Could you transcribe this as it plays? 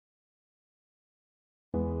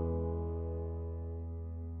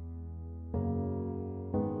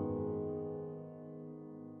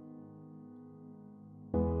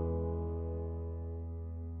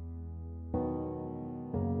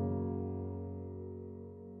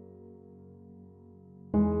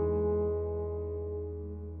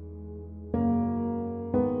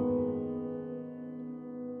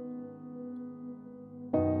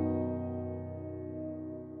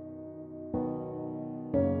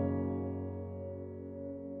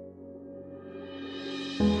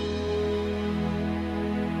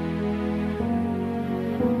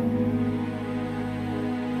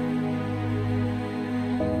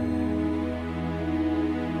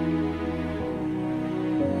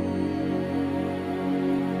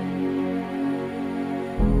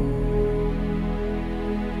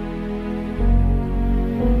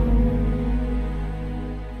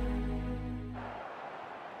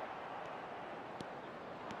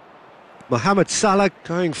Mohamed Salah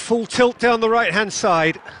going full tilt down the right-hand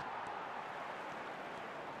side.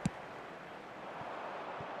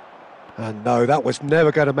 And no, that was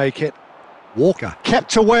never going to make it. Walker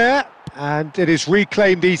kept aware, and it is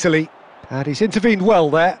reclaimed easily. And he's intervened well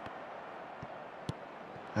there.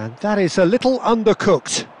 And that is a little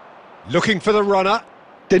undercooked. Looking for the runner.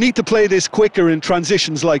 They need to play this quicker in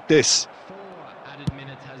transitions like this. 4 added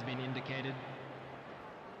minutes has been indicated.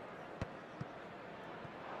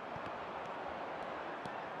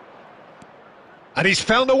 And he's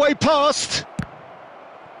found a way past.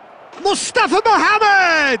 Mustafa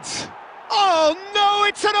Mohamed! Oh no,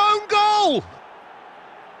 it's an own goal!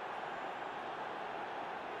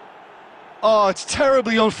 Oh, it's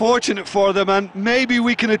terribly unfortunate for them, and maybe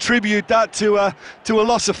we can attribute that to a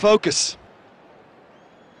loss of focus.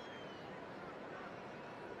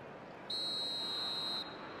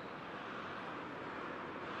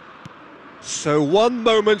 So one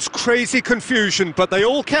moment's crazy confusion, but they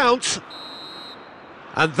all count.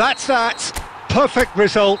 And that's that. Perfect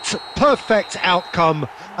result, perfect outcome.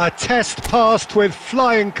 A test passed with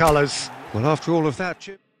flying colours. Well, after all of that,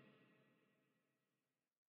 Chip...